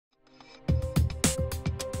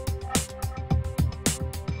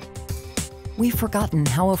We've forgotten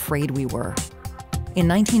how afraid we were. In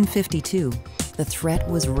 1952, the threat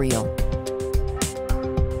was real.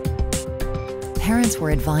 Parents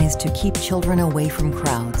were advised to keep children away from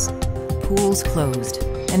crowds. Pools closed,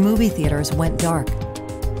 and movie theaters went dark.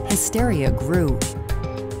 Hysteria grew.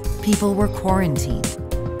 People were quarantined.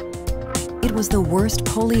 It was the worst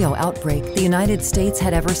polio outbreak the United States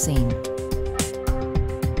had ever seen.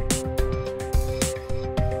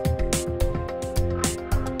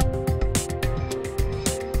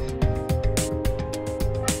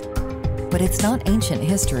 But it's not ancient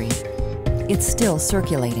history. It's still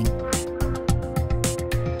circulating.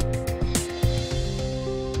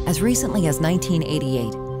 As recently as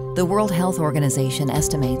 1988, the World Health Organization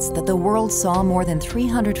estimates that the world saw more than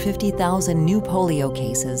 350,000 new polio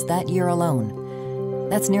cases that year alone.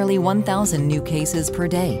 That's nearly 1,000 new cases per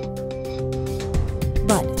day.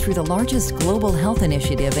 But through the largest global health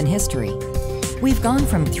initiative in history, we've gone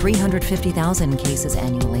from 350,000 cases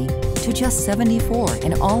annually to just 74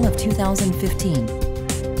 in all of 2015.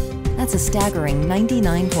 That's a staggering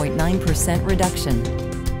 99.9% reduction.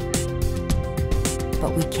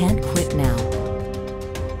 But we can't quit now.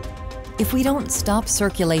 If we don't stop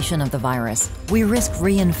circulation of the virus, we risk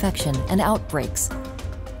reinfection and outbreaks.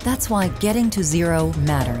 That's why getting to zero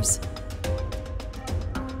matters.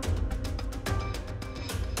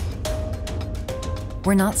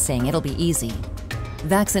 We're not saying it'll be easy.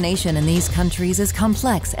 Vaccination in these countries is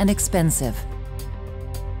complex and expensive.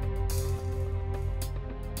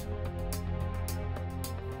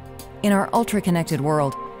 In our ultra-connected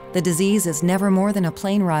world, the disease is never more than a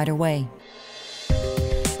plane ride away.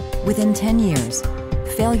 Within 10 years,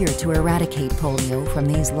 failure to eradicate polio from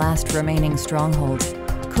these last remaining strongholds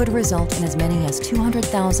could result in as many as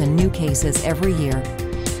 200,000 new cases every year.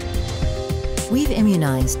 We've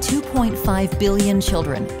immunized 2.5 billion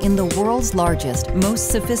children in the world's largest, most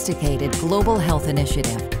sophisticated global health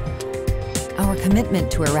initiative. Our commitment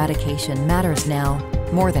to eradication matters now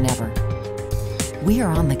more than ever. We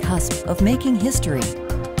are on the cusp of making history.